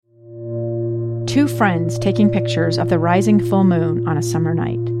Two friends taking pictures of the rising full moon on a summer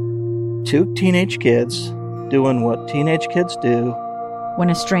night. Two teenage kids doing what teenage kids do. When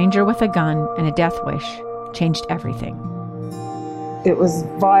a stranger with a gun and a death wish changed everything. It was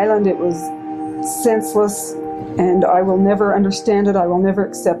violent, it was senseless, and I will never understand it, I will never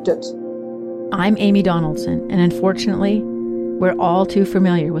accept it. I'm Amy Donaldson, and unfortunately, we're all too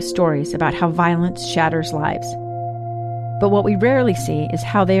familiar with stories about how violence shatters lives. But what we rarely see is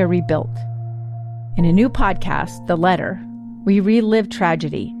how they are rebuilt. In a new podcast, The Letter, we relive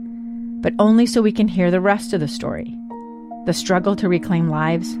tragedy, but only so we can hear the rest of the story. The struggle to reclaim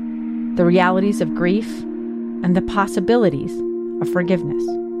lives, the realities of grief, and the possibilities of forgiveness.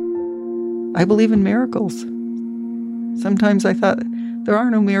 I believe in miracles. Sometimes I thought, there are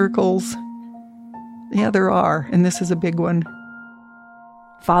no miracles. Yeah, there are, and this is a big one.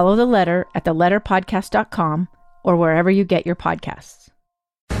 Follow The Letter at theletterpodcast.com or wherever you get your podcasts.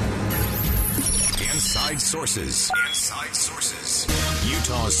 Inside Sources. Inside Sources.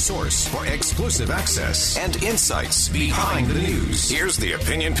 Utah's source for exclusive access and insights behind the news. Here's the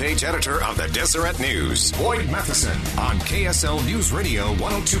opinion page editor of the Deseret News, Boyd Matheson, on KSL News Radio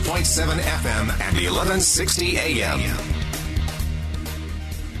 102.7 FM and 1160 AM.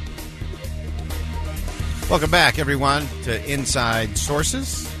 Welcome back, everyone, to Inside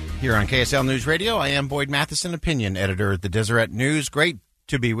Sources here on KSL News Radio. I am Boyd Matheson, opinion editor at the Deseret News. Great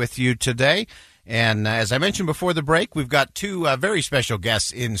to be with you today. And as I mentioned before the break, we've got two very special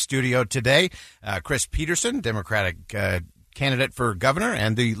guests in studio today. Chris Peterson, Democratic candidate for governor,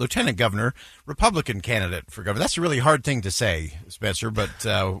 and the Lieutenant Governor, Republican candidate for governor. That's a really hard thing to say, Spencer, but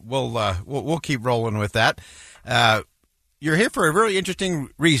we'll keep rolling with that. You're here for a really interesting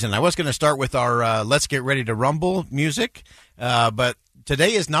reason. I was going to start with our Let's Get Ready to Rumble music, but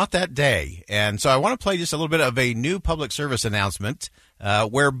today is not that day. And so I want to play just a little bit of a new public service announcement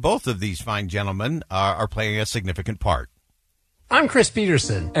where both of these fine gentlemen are playing a significant part. I'm Chris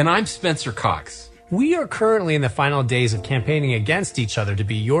Peterson. And I'm Spencer Cox. We are currently in the final days of campaigning against each other to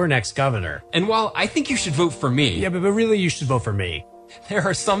be your next governor. And while I think you should vote for me... Yeah, but really you should vote for me. There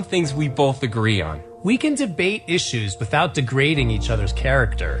are some things we both agree on. We can debate issues without degrading each other's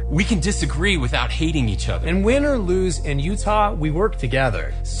character. We can disagree without hating each other. And win or lose in Utah, we work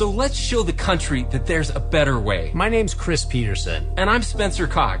together. So let's show the country that there's a better way. My name's Chris Peterson. And I'm Spencer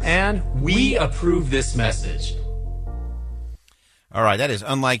Cox. And we approve this message. All right, that is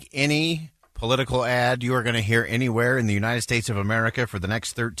unlike any political ad you are going to hear anywhere in the United States of America for the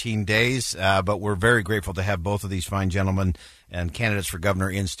next 13 days. But we're very grateful to have both of these fine gentlemen and candidates for governor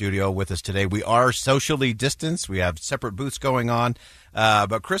in studio with us today. We are socially distanced. We have separate booths going on.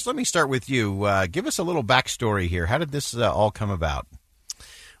 But Chris, let me start with you. Give us a little backstory here. How did this all come about?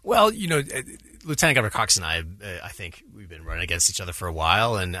 Well, Lieutenant Governor Cox and I think we've been running against each other for a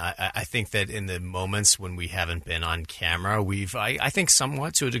while, and I think that in the moments when we haven't been on camera, I think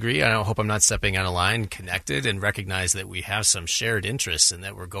somewhat to a degree, I hope I'm not stepping out of line, connected and recognize that we have some shared interests and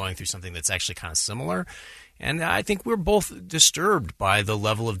that we're going through something that's actually kind of similar. And I think we're both disturbed by the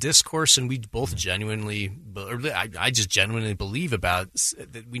level of discourse, and we both I just genuinely believe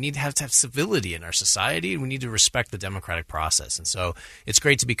that we need to have civility in our society, and we need to respect the democratic process. And so it's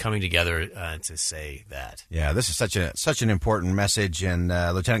great to be coming together to say that. Yeah, this is such an important message. And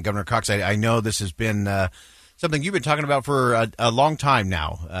Lieutenant Governor Cox, I know this has been something you've been talking about for a long time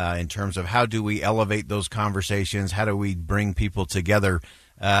now in terms of how do we elevate those conversations, how do we bring people together.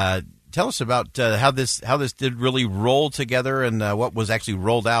 Tell us about how this did really roll together and what was actually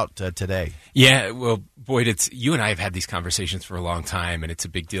rolled out today. Yeah, well, Boyd, you and I have had these conversations for a long time, and it's a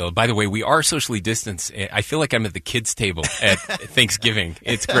big deal. By the way, we are socially distanced. I feel like I'm at the kids' table at Thanksgiving.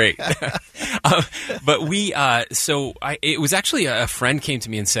 It's great. But it was actually a friend came to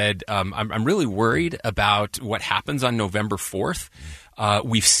me and said, I'm really worried about what happens on November 4th.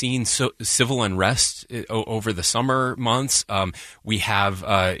 We've seen civil unrest over the summer months. We have,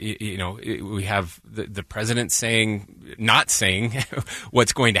 we have the president not saying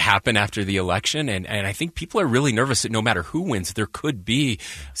what's going to happen after the election, and I think people are really nervous that no matter who wins, there could be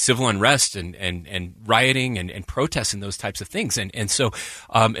civil unrest and rioting and protests and those types of things. And so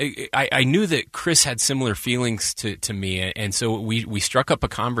I knew that Chris had similar feelings to me, and so we struck up a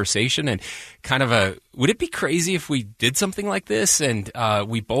conversation and kind of would it be crazy if we did something like this? And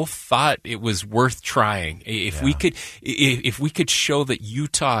we both thought it was worth trying. If we could show that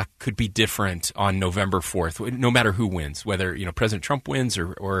Utah could be different on November 4th, no matter who wins, whether President Trump wins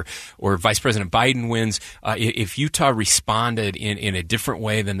or Vice President Biden wins, if Utah responded in a different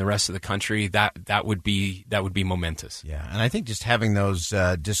way than the rest of the country, that would be momentous. Yeah, and I think just having those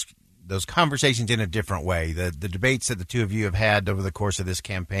those conversations in a different way. The debates that the two of you have had over the course of this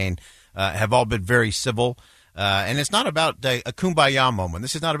campaign have all been very civil. And it's not about a kumbaya moment.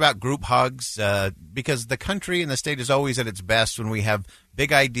 This is not about group hugs, because the country and the state is always at its best when we have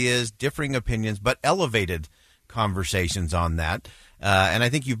big ideas, differing opinions, but elevated conversations on that. And I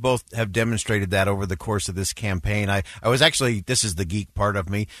think you both have demonstrated that over the course of this campaign. I was actually, this is the geek part of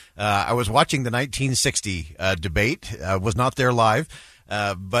me, I was watching the 1960 debate, was not there live,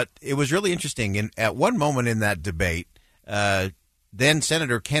 but it was really interesting. And at one moment in that debate, then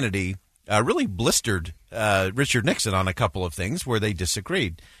Senator Kennedy really blistered Richard Nixon on a couple of things where they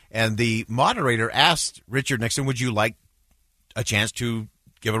disagreed. And the moderator asked Richard Nixon, would you like a chance to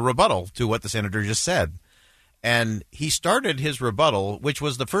give a rebuttal to what the senator just said? And he started his rebuttal, which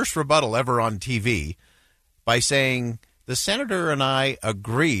was the first rebuttal ever on TV, by saying, the senator and I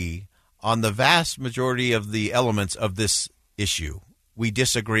agree on the vast majority of the elements of this issue. We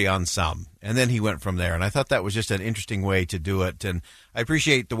disagree on some. And then he went from there. And I thought that was just an interesting way to do it. And I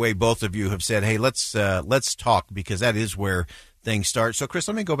appreciate the way both of you have said, hey, let's talk, because that is where things start. So, Chris,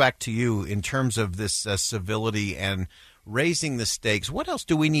 let me go back to you in terms of this civility and raising the stakes. What else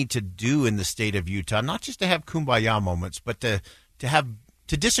do we need to do in the state of Utah, not just to have kumbaya moments, but to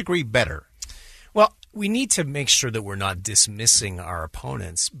disagree better? Well, we need to make sure that we're not dismissing our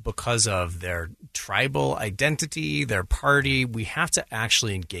opponents because of their tribal identity, their party. We have to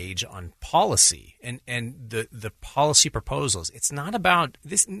actually engage on policy and the policy proposals. It's not about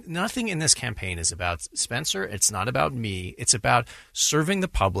this. Nothing in this campaign is about Spencer. It's not about me. It's about serving the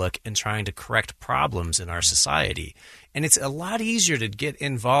public and trying to correct problems in our society. And it's a lot easier to get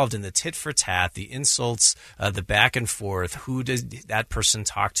involved in the tit for tat, the insults, the back and forth. Who does that person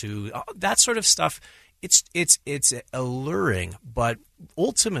talk to? That sort of stuff. It's alluring, but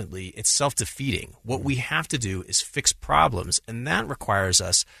ultimately it's self-defeating. What we have to do is fix problems, and that requires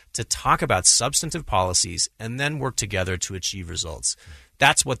us to talk about substantive policies and then work together to achieve results.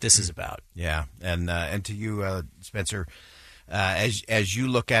 That's what this is about. Yeah, and to you, Spencer. As you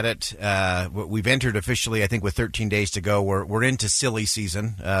look at it, we've entered officially, I think, with 13 days to go. We're into silly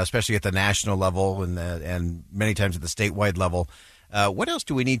season, especially at the national level and many times at the statewide level. What else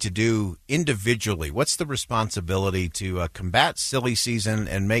do we need to do individually? What's the responsibility to combat silly season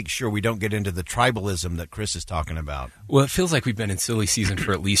and make sure we don't get into the tribalism that Chris is talking about? Well, it feels like we've been in silly season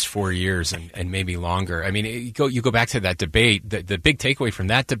for at least 4 years and maybe longer. I mean, you go back to that debate. The big takeaway from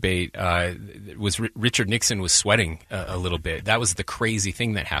that debate was Richard Nixon was sweating a little bit. That was the crazy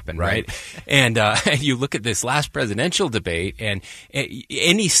thing that happened, right? And you look at this last presidential debate, and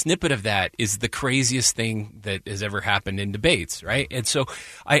any snippet of that is the craziest thing that has ever happened in debates, right? And so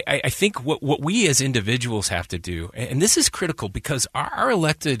I think what we as individuals have to do, and this is critical because our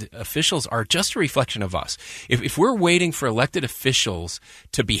elected officials are just a reflection of us. If we're waiting for elected officials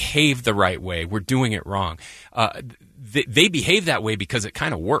to behave the right way, we're doing it wrong. They behave that way because it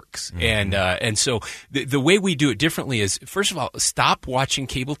kind of works. Mm-hmm. And so the way we do it differently is, first of all, stop watching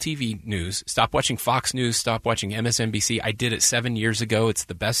cable TV news, stop watching Fox News, stop watching MSNBC. I did it 7 years ago. It's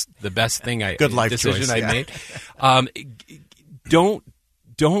the best thing Good life decision choice, I made. Don't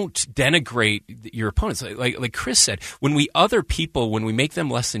denigrate your opponents. Like Chris said, when we make them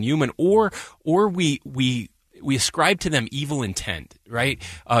less than human, or we ascribe to them evil intent, right?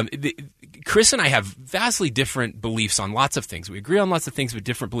 Chris and I have vastly different beliefs on lots of things. We agree on lots of things, but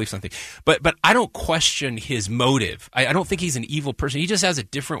different beliefs on things. But I don't question his motive. I don't think he's an evil person. He just has a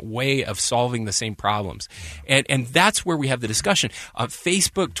different way of solving the same problems. And that's where we have the discussion.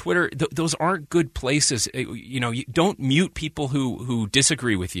 Facebook, Twitter, those aren't good places. You don't mute people who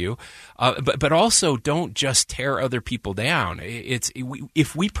disagree with you, but also don't just tear other people down.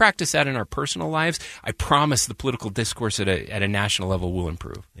 If we practice that in our personal lives, I promise the political discourse at a national level will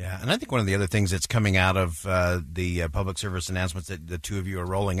improve. Yeah, and I think one of the other things that's coming out of the public service announcements that the two of you are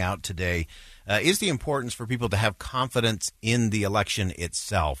rolling out today is the importance for people to have confidence in the election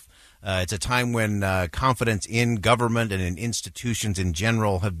itself. It's a time when confidence in government and in institutions in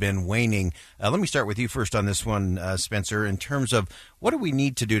general have been waning. Let me start with you first on this one, Spencer, in terms of what do we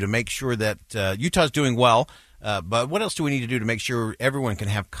need to do to make sure that Utah's doing well, but what else do we need to do to make sure everyone can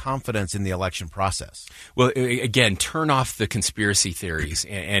have confidence in the election process? Well, again, turn off the conspiracy theories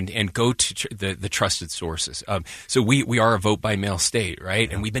and go to the trusted sources. So we are a vote by mail state, right?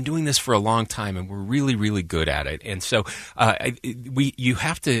 Yeah. And we've been doing this for a long time, and we're really, really good at it. And so you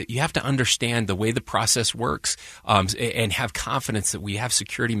have to understand the way the process works and have confidence that we have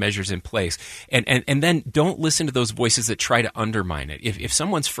security measures in place. And then don't listen to those voices that try to undermine it. If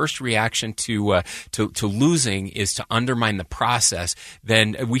someone's first reaction to losing using is to undermine the process,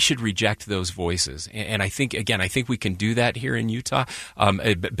 then we should reject those voices. And I think, again, we can do that here in Utah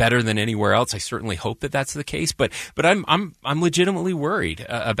better than anywhere else. I certainly hope that that's the case. But I'm legitimately worried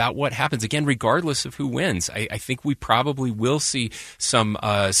about what happens. Again, regardless of who wins, I think we probably will see some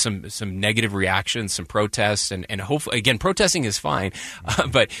negative reactions, some protests, and hopefully, again, protesting is fine,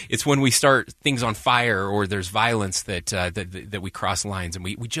 but it's when we start things on fire or there's violence that we cross lines, and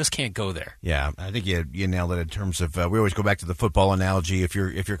we just can't go there. Yeah, I think you nailed it in terms of we always go back to the football analogy. If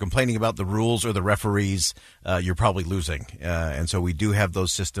you're complaining about the rules or the referees, you're probably losing, and so we do have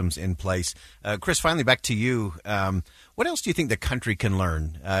those systems in place. Chris, finally back to you. What else do you think the country can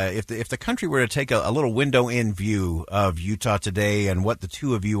learn? If the country were to take a little window-in view of Utah today and what the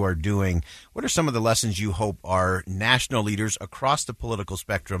two of you are doing, what are some of the lessons you hope our national leaders across the political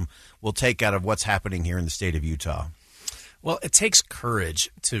spectrum will take out of what's happening here in the state of Utah? Well, it takes courage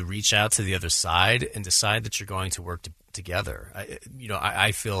to reach out to the other side and decide that you're going to work together.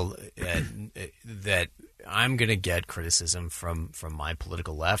 I feel that I'm going to get criticism from my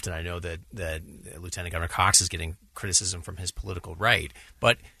political left, and I know that Lieutenant Governor Cox is getting criticism from his political right.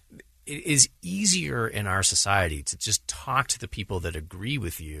 But it is easier in our society to just talk to the people that agree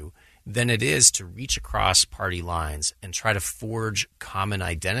with you than it is to reach across party lines and try to forge common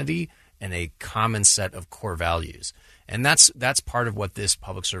identity and a common set of core values. And that's part of what this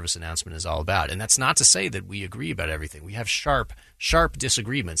public service announcement is all about. And that's not to say that we agree about everything. We have sharp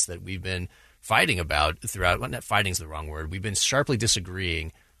disagreements that we've been fighting about throughout. Well, not fighting's the wrong word. We've been sharply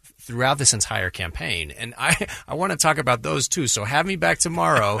disagreeing throughout this entire campaign. And I want to talk about those too. So have me back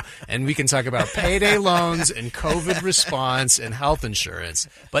tomorrow and we can talk about payday loans and COVID response and health insurance.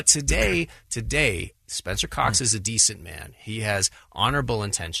 But today, Spencer Cox is a decent man. He has honorable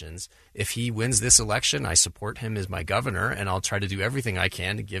intentions. If he wins this election, I support him as my governor, and I'll try to do everything I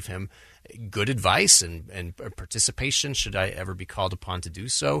can to give him good advice and participation should I ever be called upon to do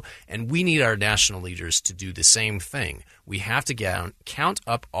so. And we need our national leaders to do the same thing. We have to count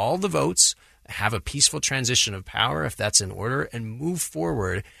up all the votes, have a peaceful transition of power if that's in order, and move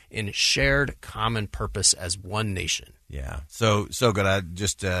forward in shared common purpose as one nation. Yeah, so good. I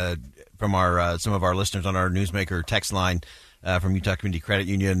just from our some of our listeners on our Newsmaker text line from Utah Community Credit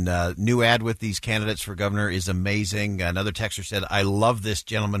Union, new ad with these candidates for governor is amazing. Another texter said, "I love this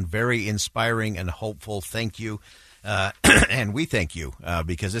gentleman, very inspiring and hopeful. Thank you," and we thank you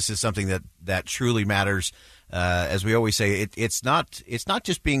because this is something that truly matters. As we always say, it's not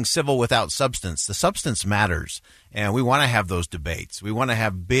just being civil without substance. The substance matters, and we want to have those debates. We want to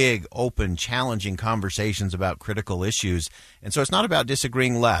have big, open, challenging conversations about critical issues. And so it's not about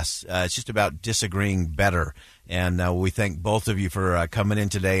disagreeing less. It's just about disagreeing better. And we thank both of you for coming in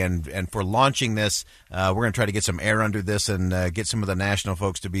today and for launching this. We're going to try to get some air under this and get some of the national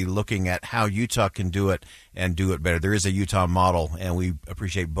folks to be looking at how Utah can do it and do it better. There is a Utah model, and we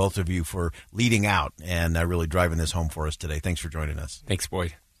appreciate both of you for leading out and really driving this home for us today. Thanks for joining us. Thanks,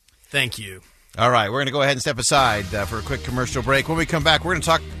 Boyd. Thank you. All right, we're going to go ahead and step aside for a quick commercial break. When we come back, we're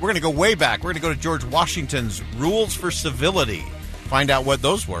going to go way back. We're going to go to George Washington's Rules for Civility. Find out what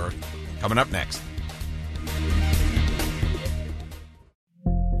those were. Coming up next.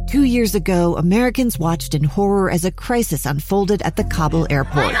 2 years ago, Americans watched in horror as a crisis unfolded at the Kabul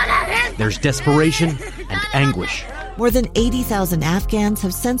airport. There's desperation and anguish. More than 80,000 Afghans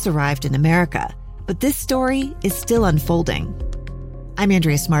have since arrived in America, but this story is still unfolding. I'm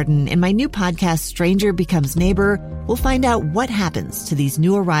Andrea Smartin. In my new podcast, Stranger Becomes Neighbor, we'll find out what happens to these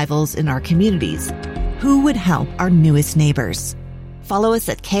new arrivals in our communities. Who would help our newest neighbors? Follow us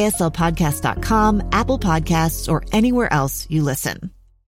at kslpodcast.com, Apple Podcasts, or anywhere else you listen.